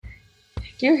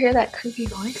Do you hear that creepy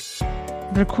voice?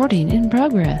 Recording in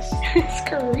progress. It's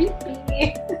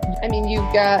creepy. I mean,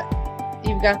 you've got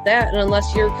that, and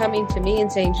unless you're coming to me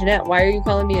and saying, Jeanette, why are you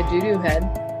calling me a doo-doo head?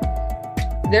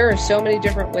 There are so many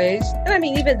different ways. And I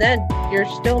mean, even then, you're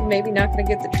still maybe not going to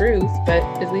get the truth, but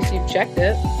at least you've checked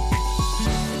it.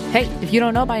 Hey, if you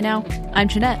don't know by now, I'm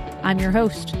Jeanette. I'm your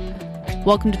host.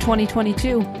 Welcome to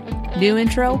 2022. New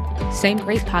intro, same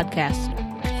great podcast.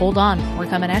 Hold on, we're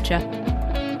coming at ya.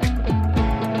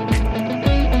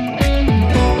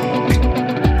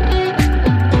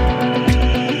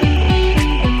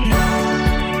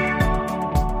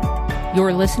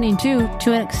 You're listening to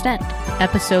an extent,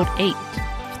 episode 8.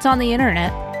 If it's on the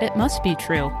internet, it must be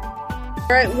true. All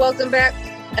right, welcome back.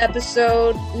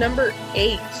 Episode number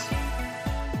 8.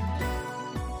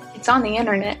 It's on the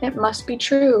internet. It must be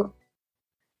true.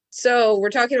 So we're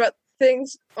talking about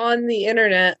things on the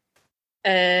internet,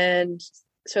 and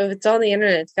so if it's on the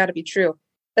internet, it's got to be true.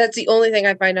 That's the only thing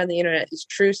I find on the internet is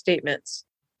true statements.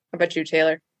 How about you,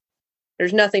 Taylor?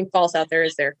 There's nothing false out there,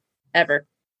 is there? Ever.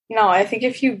 No, I think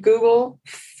if you Google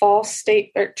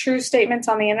true statements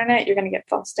on the internet, you're going to get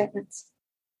false statements.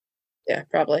 Yeah,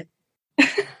 probably.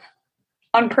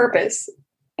 On purpose.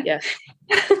 Yes.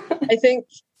 I think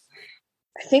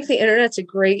the internet's a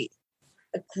great,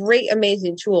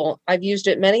 amazing tool. I've used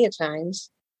it many a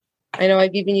times. I know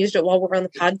I've even used it while we're on the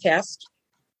podcast,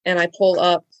 and I pull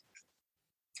up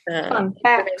Fun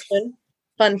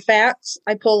facts.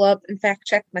 I pull up and fact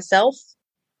check myself.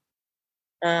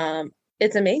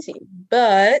 It's amazing,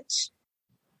 but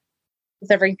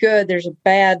with every good, there's a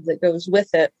bad that goes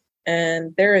with it.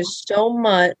 And there is so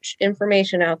much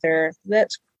information out there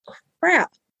that's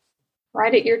crap.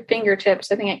 Right at your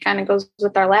fingertips. I think it kind of goes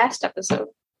with our last episode.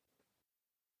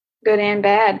 Good and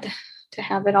bad to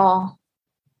have it all.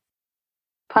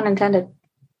 Pun intended.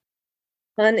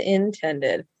 Pun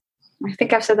intended. I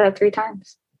think I've said that 3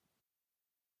 times.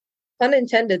 Pun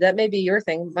intended. That may be your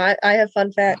thing. I have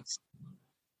fun facts.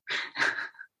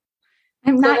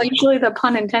 I'm not usually the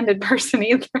pun intended person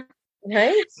either.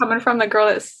 Right? Coming from the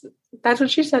girl that's what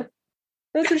she said.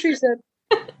 That's what she said.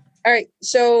 All right.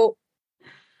 So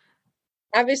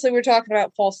obviously we're talking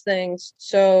about false things.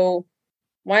 So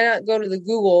why not go to the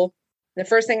Google? The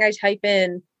first thing I type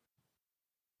in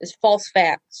is false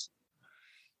facts.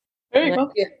 There you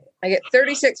go. I get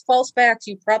 36 false facts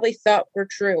you probably thought were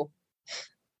true.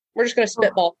 We're just going to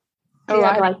spitball. Oh,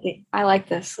 I like it. I like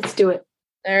this. Let's do it.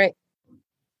 All right.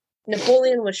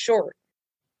 Napoleon was short.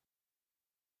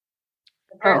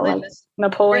 Apparently,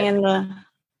 Napoleon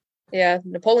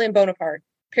Bonaparte.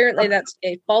 Apparently, that's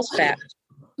a false fact.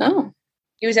 Oh.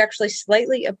 He was actually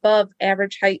slightly above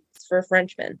average height for a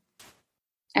Frenchman.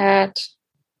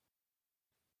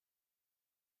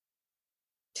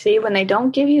 See, when they don't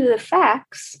give you the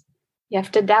facts, you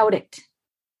have to doubt it.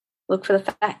 Look for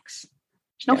the facts.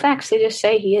 There's no facts. They just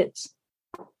say he is.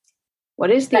 What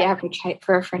is the average height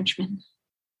for a Frenchman?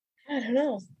 I don't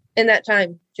know. In that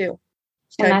time, too.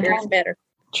 Time periods matter.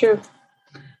 True.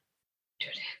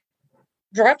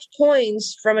 Dropped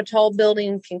coins from a tall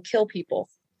building can kill people.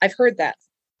 I've heard that.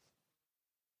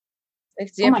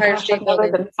 Like the Empire State Building.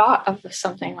 I've never even thought of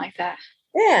something like that.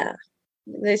 Yeah.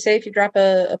 They say if you drop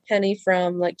a penny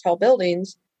from like tall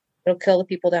buildings, it'll kill the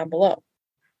people down below.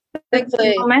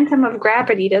 The momentum of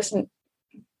gravity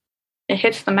it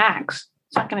hits the max.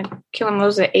 It's not going to kill them.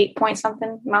 Was it 8 point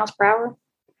something miles per hour?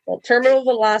 Well, terminal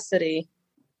velocity.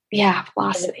 Yeah,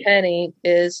 velocity. Of a penny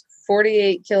is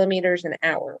 48 kilometers an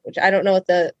hour, which I don't know what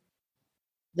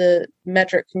the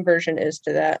metric conversion is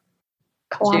to that.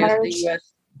 Kilometers. To the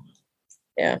US.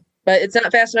 Yeah, but it's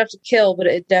not fast enough to kill, but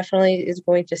it definitely is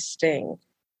going to sting.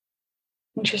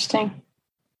 Interesting.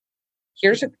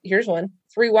 Here's one.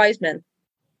 3 wise men.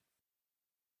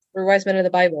 3 wise men of the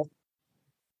Bible.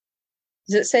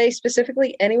 Does it say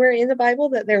specifically anywhere in the Bible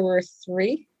that there were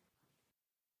 3?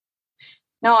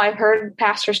 No, I've heard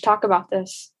pastors talk about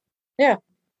this. Yeah.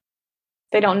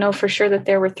 They don't know for sure that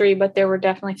there were 3, but there were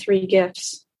definitely 3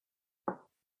 gifts.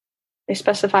 They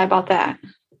specify about that.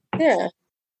 Yeah.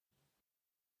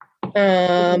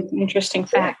 Interesting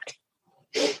fact.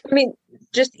 I mean,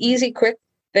 just easy, quick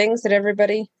things that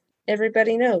everybody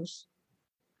knows.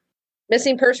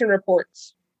 Missing person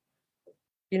reports.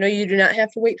 You know, you do not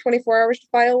have to wait 24 hours to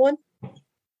file one.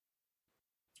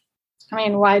 I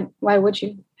mean, why would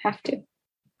you have to?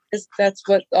 Because that's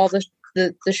what all the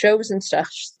shows and stuff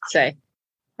say.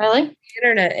 Really? The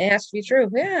internet, it has to be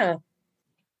true. Yeah.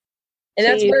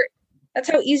 And that's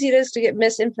how easy it is to get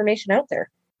misinformation out there.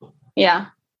 Yeah.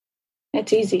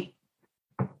 It's easy.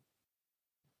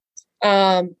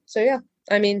 So yeah,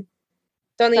 I mean,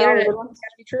 it's on the internet. It has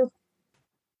to be true.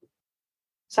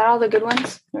 Is that all the good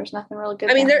ones? There's nothing really good.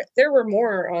 I mean, there were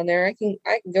more on there. I can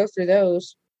go through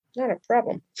those. Not a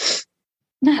problem.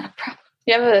 Not a problem.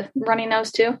 You have a runny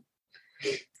nose too?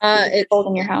 It's cold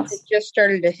in your house. It just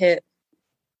started to hit.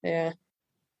 Yeah.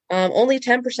 Only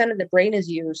 10% of the brain is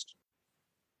used.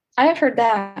 I have heard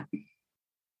that.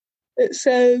 It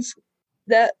says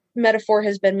that metaphor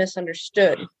has been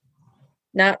misunderstood.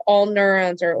 Not all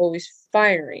neurons are always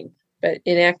firing, but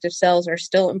inactive cells are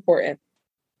still important.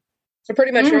 So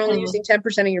pretty much you're only using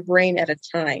 10% of your brain at a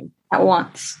time. At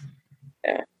once.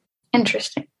 Yeah.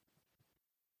 Interesting.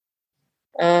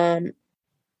 Body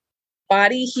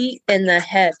heat in the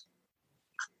head.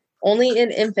 Only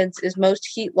in infants is most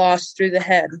heat lost through the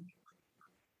head,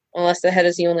 unless the head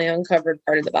is the only uncovered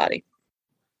part of the body.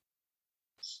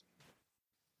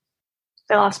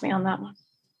 They lost me on that one.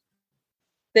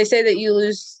 They say that you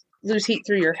lose heat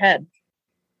through your head.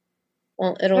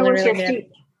 Well, it only really matters.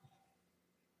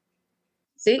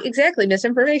 See, exactly,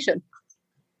 misinformation.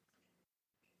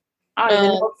 I don't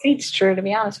even know if feet's true, to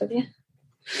be honest with you.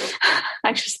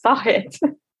 I just thought it.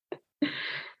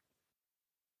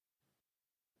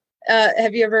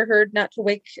 Have you ever heard not to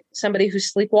wake somebody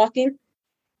who's sleepwalking?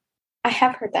 I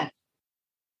have heard that.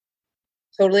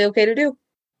 Totally okay to do.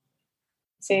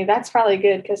 See, that's probably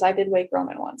good because I did wake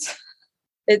Roman once.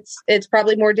 It's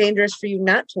probably more dangerous for you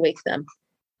not to wake them.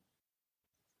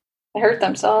 They hurt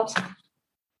themselves.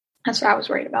 That's what I was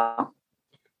worried about.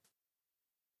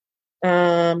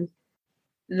 The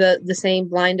saying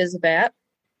blind as a bat.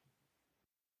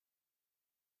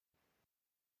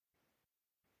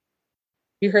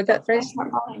 You heard that phrase?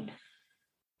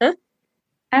 Huh?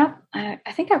 I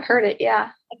think I've heard it, yeah.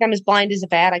 Like I'm as blind as a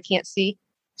bat, I can't see.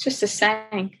 It's just a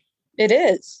saying. It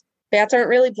is. Bats aren't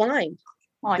really blind.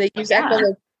 Well, they use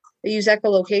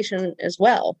echolocation as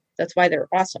well. That's why they're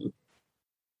awesome.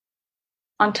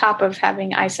 On top of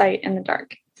having eyesight in the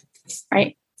dark,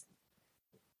 right?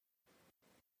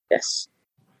 Yes.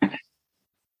 Okay.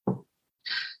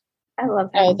 I love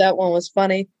that. Oh, that one was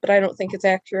funny, but I don't think it's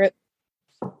accurate.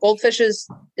 Goldfishes,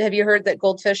 have you heard that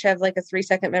goldfish have like a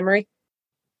 3-second memory?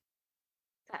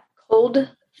 That cold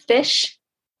fish?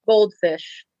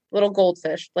 Goldfish. Little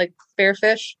goldfish, like bear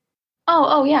fish.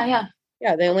 Oh, yeah.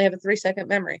 Yeah, they only have a 3-second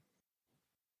memory.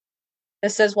 It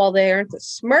says while they aren't the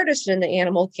smartest in the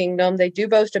animal kingdom, they do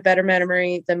boast a better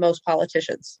memory than most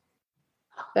politicians.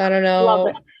 I don't know. Love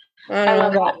it. I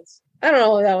love that. I don't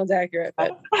know if that one's accurate,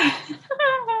 but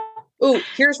ooh,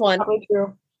 here's one. Probably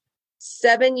true.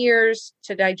 7 years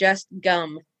to digest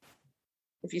gum.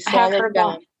 If you swallow gum.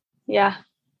 That. Yeah.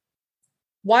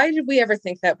 Why did we ever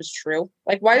think that was true?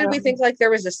 Like, why did we think like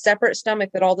there was a separate stomach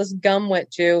that all this gum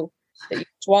went to that you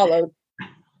swallowed?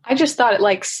 I just thought it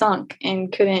like sunk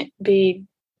and couldn't be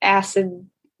acid,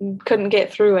 couldn't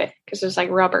get through it because it was like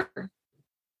rubber.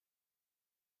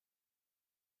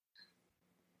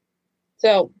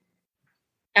 So,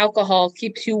 alcohol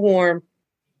keeps you warm.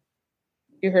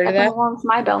 You heard of that? Warms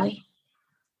my belly.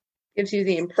 Gives you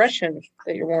the impression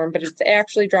that you're warm, but it's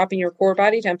actually dropping your core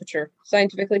body temperature.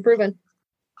 Scientifically proven.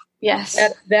 Yes.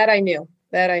 That I knew.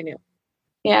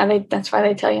 Yeah, that's why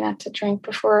they tell you not to drink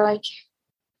before like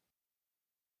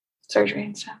surgery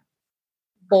and stuff.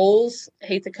 Bulls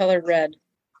hate the color red.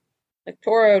 Like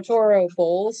toro,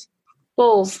 bulls.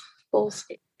 Bulls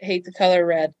hate the color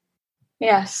red.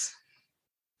 Yes.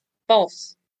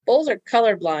 False. Bulls are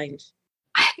colorblind.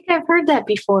 I think I've heard that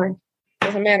before.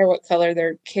 Doesn't matter what color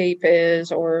their cape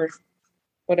is or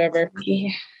whatever.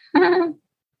 Yeah.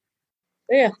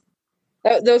 Yeah.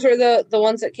 Those were the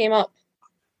ones that came up.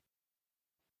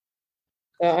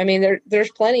 So, I mean,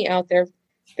 there's plenty out there.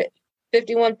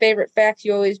 51 favorite facts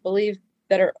you always believe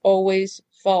that are always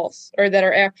false, or that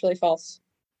are actually false.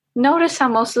 Notice how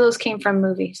most of those came from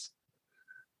movies.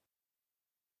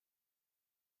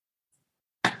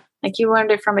 Like you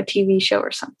learned it from a TV show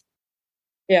or something.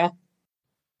 Yeah.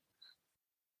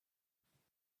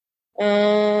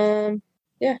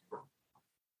 Yeah.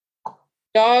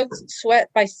 Dogs sweat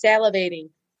by salivating.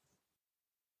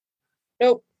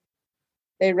 Nope.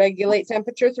 They regulate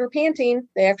temperature through panting.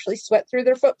 They actually sweat through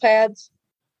their foot pads.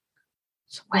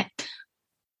 Sweat.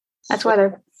 That's why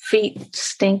their feet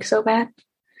stink so bad.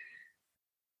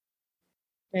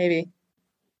 Maybe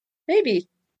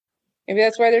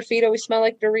that's why their feet always smell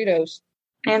like Doritos.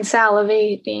 And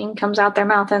salivating comes out their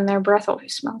mouth and their breath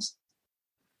always smells.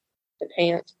 The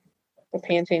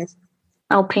panting.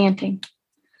 Oh, panting.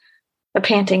 The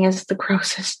panting is the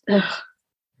grossest. Ugh.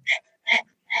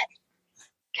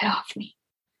 Get off me.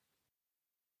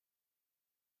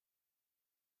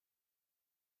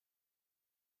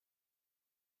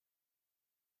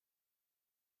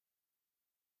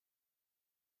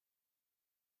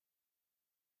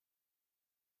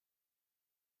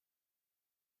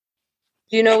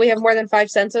 Do you know we have more than 5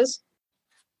 senses?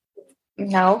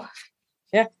 No.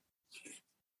 Yeah.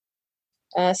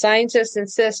 Scientists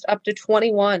insist up to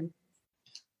 21.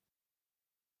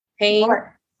 Pain,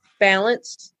 What?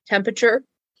 balance, temperature.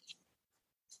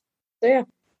 So yeah.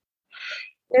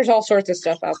 There's all sorts of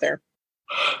stuff out there.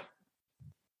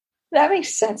 That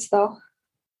makes sense, though.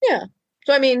 Yeah.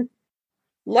 So, I mean,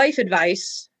 life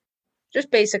advice, just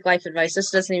basic life advice.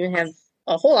 This doesn't even have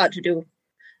a whole lot to do.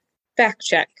 Fact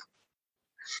check.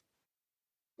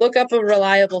 Look up a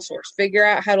reliable source. Figure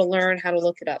out how to learn how to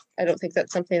look it up. I don't think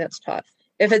that's something that's taught.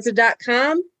 If it's a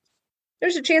 .com,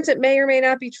 there's a chance it may or may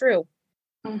not be true.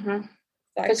 Mm-hmm.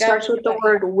 It starts with the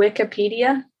word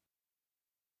Wikipedia.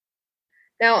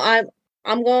 Now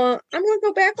I'm going to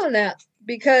go back on that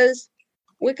because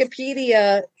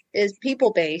Wikipedia is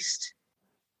people based,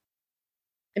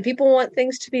 and people want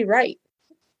things to be right.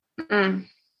 Mm.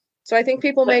 So I think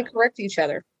people may correct each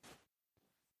other.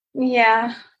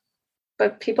 Yeah,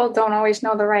 but people don't always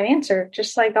know the right answer,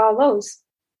 just like all those.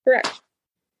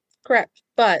 Correct.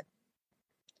 But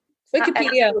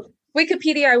Wikipedia,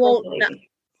 I won't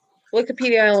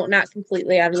not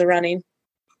completely out of the running.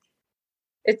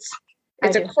 It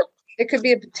could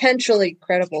be a potentially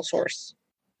credible source.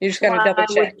 You just got to double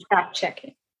check. I would fact check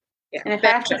it. Yeah, and if I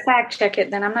have to fact check it,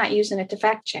 then I'm not using it to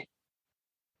fact check.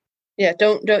 Yeah,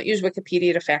 don't use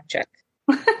Wikipedia to fact check.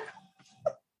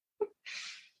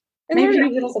 Maybe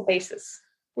use it as a basis.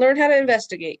 Learn how to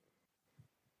investigate.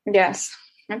 Yes,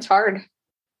 it's hard.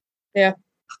 Yeah.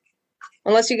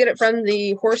 Unless you get it from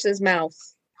the horse's mouth.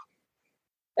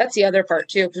 That's the other part,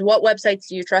 too. Because what websites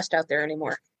do you trust out there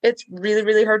anymore? It's really,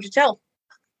 really hard to tell.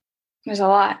 There's a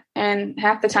lot. And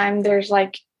half the time there's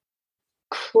like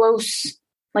close,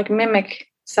 like mimic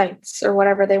sites or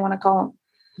whatever they want to call them.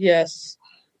 Yes.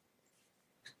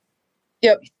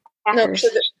 Yep. Hackers.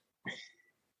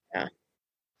 Yeah.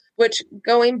 Which,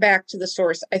 going back to the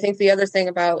source, I think the other thing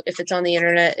about if it's on the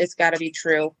internet, it's got to be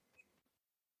true.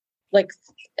 Like,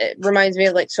 it reminds me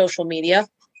of like social media.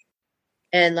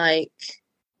 And like,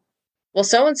 well,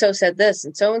 so-and-so said this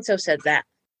and so-and-so said that.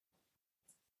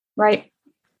 Right.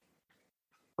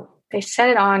 They said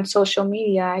it on social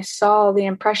media. I saw the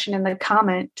impression in the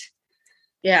comment.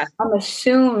 Yeah. I'm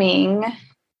assuming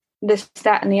this,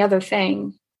 that, and the other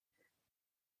thing.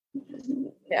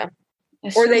 Yeah.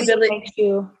 Or they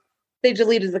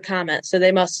deleted the comment, so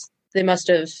they must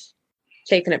have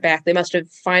taken it back. They must have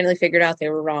finally figured out they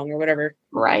were wrong or whatever.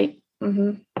 Right.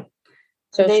 Mm-hmm.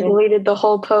 So they deleted the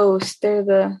whole post. They're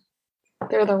the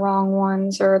wrong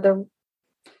ones or the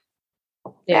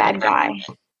bad guy.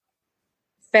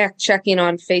 Fact checking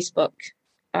on Facebook.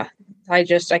 I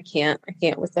can't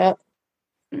with that.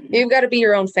 Mm-hmm. You've got to be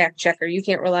your own fact checker. You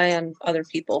can't rely on other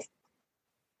people.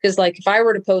 Because, like, if I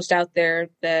were to post out there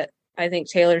that I think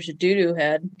Taylor's a doo-doo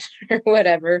head or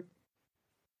whatever,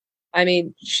 I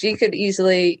mean,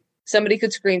 somebody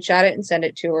could screenshot it and send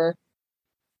it to her.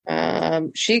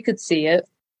 She could see it.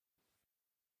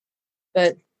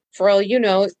 But for all you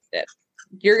know,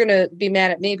 you're going to be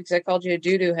mad at me because I called you a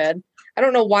doo-doo head. I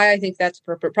don't know why I think that's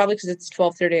appropriate. Probably because it's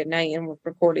 12:30 at night and we're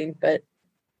recording, but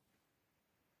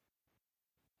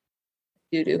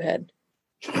doo-doo head.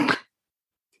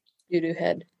 Doo-doo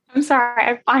head. I'm sorry.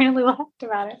 I finally laughed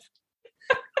about it.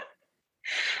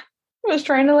 I was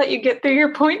trying to let you get through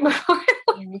your point before.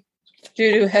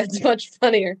 Doo-doo head's much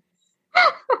funnier.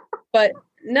 But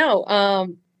no,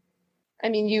 I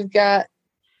mean, you've got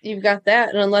that.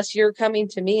 And unless you're coming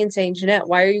to me and saying, Jeanette,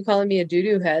 why are you calling me a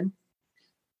doo-doo head?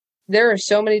 There are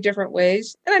so many different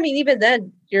ways. And I mean, even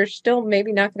then, you're still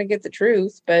maybe not going to get the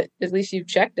truth, but at least you've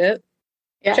checked it.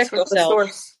 Yes, check yourself. The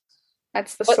source.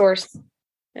 That's the source.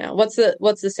 Yeah. What's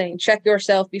the saying? Check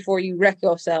yourself before you wreck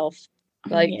yourself.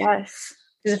 Like, yes.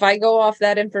 Because if I go off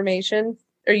that information,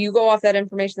 or you go off that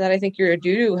information that I think you're a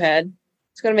doo-doo head,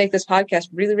 it's going to make this podcast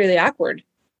really, really awkward.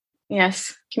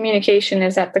 Yes. Communication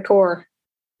is at the core.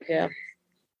 Yeah. I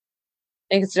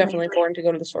think it's definitely important to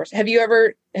go to the source. Have you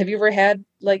ever had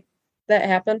like that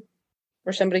happen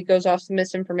where somebody goes off some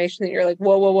misinformation that you're like,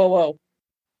 whoa.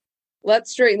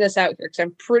 Let's straighten this out here because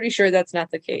I'm pretty sure that's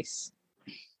not the case.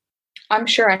 I'm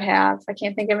sure I have. I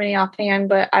can't think of any offhand,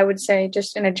 but I would say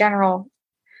just in a general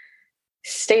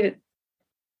state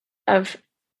of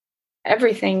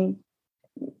everything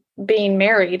being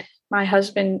married, my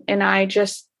husband and I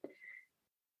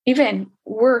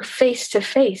we're face to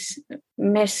face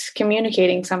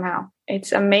miscommunicating somehow.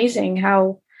 It's amazing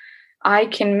how I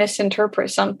can misinterpret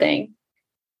something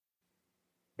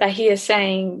that he is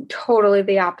saying totally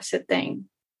the opposite thing.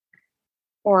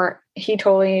 Or he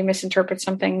totally misinterprets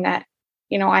something that,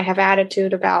 I have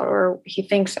attitude about, or he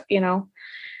thinks, and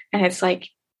it's like,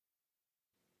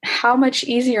 how much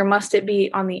easier must it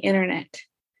be on the internet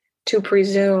to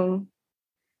presume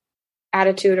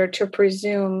attitude or to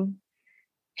presume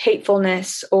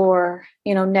hatefulness or,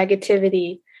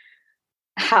 negativity?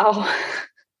 How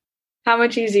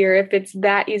much easier if it's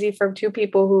that easy for two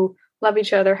people who love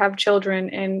each other, have children,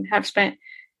 and have spent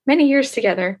many years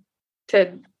together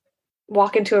to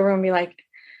walk into a room and be like,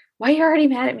 why are you already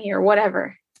mad at me or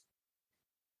whatever?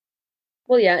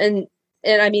 Well, yeah. And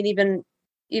I mean,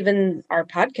 even our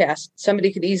podcast,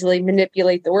 somebody could easily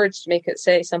manipulate the words to make it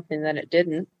say something that it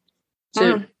didn't.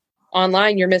 So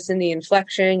online, you're missing the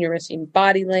inflection, you're missing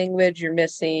body language, you're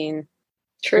missing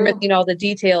all the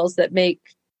details that make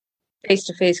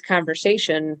face-to-face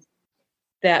conversation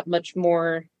that much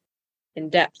more in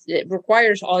depth. It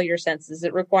requires all your senses.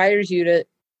 It requires you to,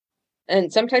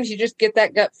 and sometimes you just get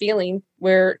that gut feeling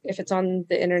where if it's on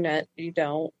the internet, you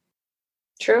don't.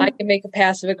 True. I can make a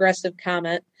passive-aggressive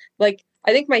comment. Like,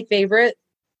 I think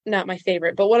not my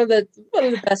favorite, but one of the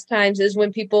best times is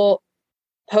when people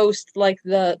post like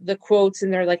the quotes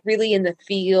and they're like really in the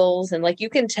feels and like you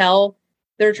can tell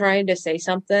they're trying to say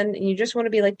something and you just want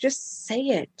to be like, just say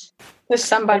it. With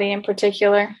somebody in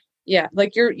particular. Yeah,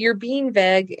 like you're being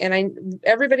vague and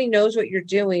everybody knows what you're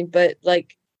doing, but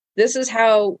like this is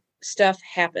how stuff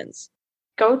happens.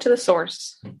 Go to the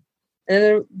source.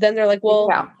 And then they're like, well,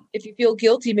 if you feel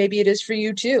guilty, maybe it is for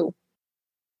you too.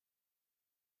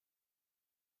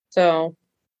 So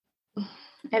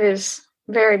it is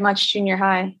very much junior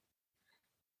high.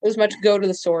 As much go to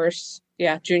the source.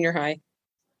 Yeah, junior high.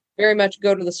 Very much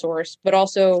go to the source. But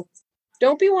also,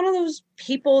 don't be one of those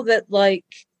people that, like,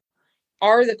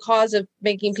 are the cause of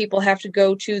making people have to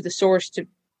go to the source to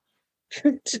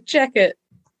to check it.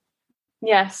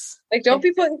 Yes. Like, don't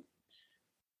be putting...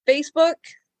 Facebook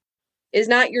is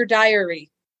not your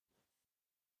diary.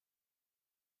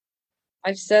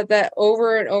 I've said that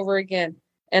over and over again.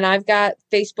 And I've got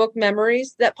Facebook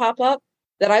memories that pop up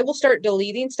that I will start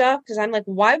deleting stuff because I'm like,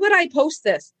 why would I post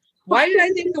this? Why did I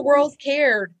think the world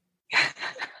cared?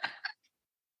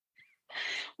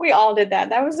 We all did that.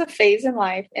 That was a phase in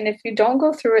life. And if you don't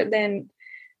go through it, then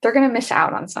they're going to miss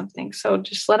out on something. So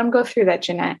just let them go through that,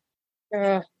 Jeanette.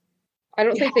 I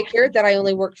don't think they cared that I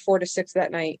only worked 4 to 6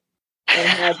 that night and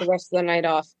had the rest of the night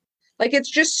off. Like, it's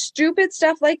just stupid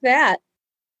stuff like that.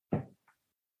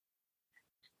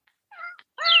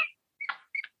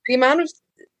 The amount of,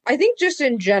 I think just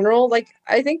in general, like,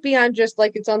 I think beyond just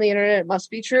like it's on the internet, it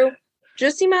must be true.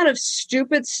 Just the amount of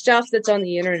stupid stuff that's on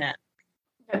the internet.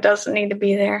 It doesn't need to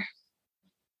be there.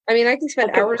 I mean, I can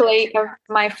spend hours. A plate of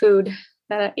my food.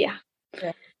 Yeah.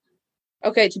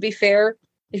 Okay, to be fair,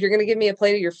 if you're going to give me a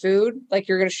plate of your food, like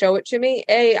you're going to show it to me,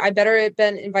 A, I better have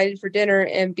been invited for dinner,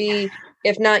 and B,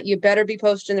 if not, you better be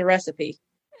posting the recipe.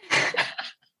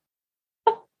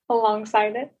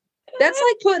 Alongside it. That's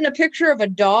like putting a picture of a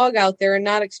dog out there and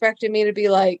not expecting me to be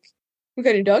like, what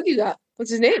kind of dog you got?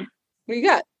 What's his name? What you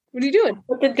got? What are you doing?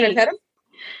 Can I pet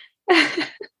him?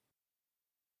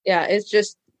 Yeah, it's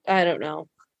just, I don't know.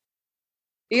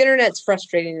 The internet's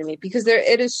frustrating to me because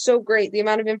it is so great. The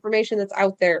amount of information that's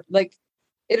out there, like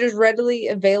it is readily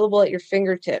available at your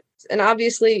fingertips. And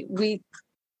obviously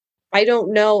I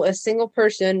don't know a single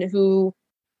person who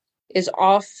is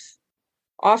off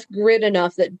grid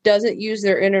enough that doesn't use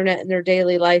their internet in their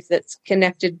daily life that's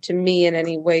connected to me in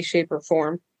any way, shape, or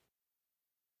form.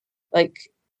 Like,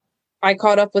 I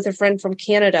caught up with a friend from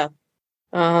Canada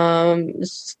a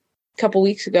couple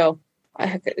weeks ago.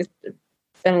 It's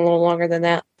been a little longer than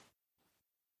that.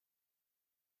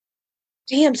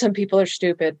 Damn, some people are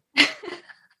stupid.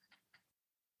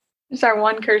 It's our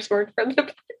one curse word for the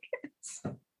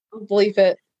podcast. I'll believe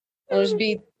it. I'll just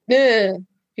be,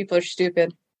 people are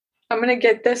stupid. I'm going to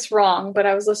get this wrong, but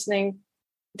I was listening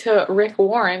to Rick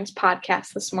Warren's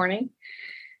podcast this morning.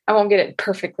 I won't get it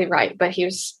perfectly right, but he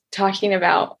was talking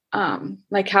about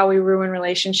like how we ruin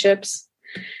relationships.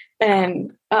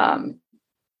 And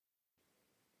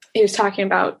he was talking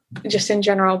about just in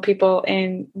general, people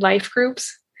in life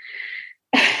groups.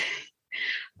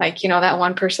 Like, that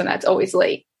one person that's always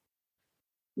late.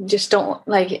 Just don't,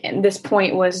 like, and this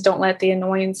point was don't let the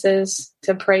annoyances,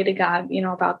 to pray to God,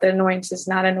 about the annoyances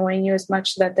not annoying you as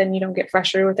much so that then you don't get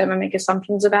frustrated with them and make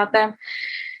assumptions about them.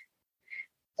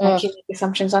 You can't make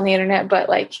assumptions on the internet, but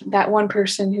like that one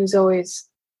person who's always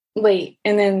late.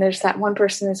 And then there's that one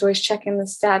person who's always checking the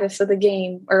status of the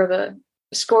game or the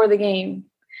score of the game.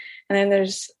 And then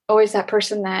there's always that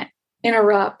person that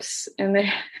interrupts and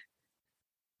they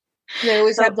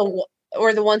always have the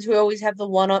ones who always have the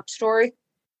one-up story.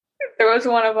 There was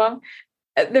one of them.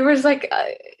 There was like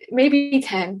maybe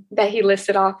 10 that he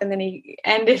listed off, and then he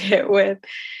ended it with,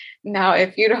 now,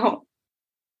 if you don't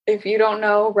if you don't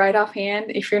know right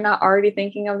offhand, if you're not already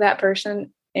thinking of that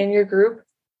person in your group,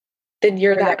 then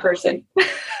you're that person.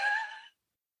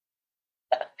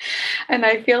 And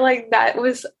I feel like that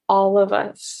was all of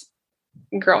us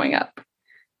growing up.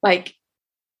 Like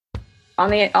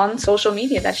on social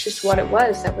media, that's just what it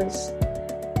was. That was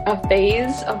a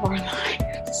phase of our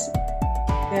lives.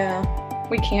 Yeah.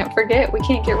 We can't forget. We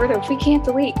can't get rid of. We can't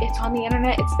delete. It's on the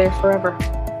internet. It's there forever.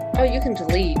 Oh, you can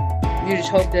delete. You just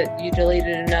hope that you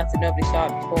deleted enough that nobody saw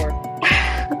it before.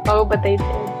 Oh, but they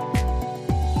did.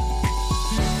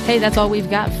 Hey, that's all we've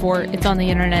got for It's on the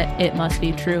Internet, It Must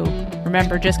Be True.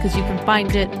 Remember, just because you can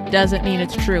find it doesn't mean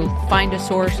it's true. Find a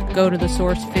source, go to the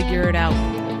source, figure it out.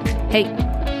 Hey,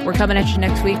 we're coming at you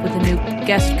next week with a new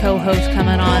guest co-host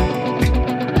coming on.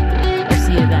 We'll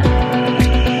see you then.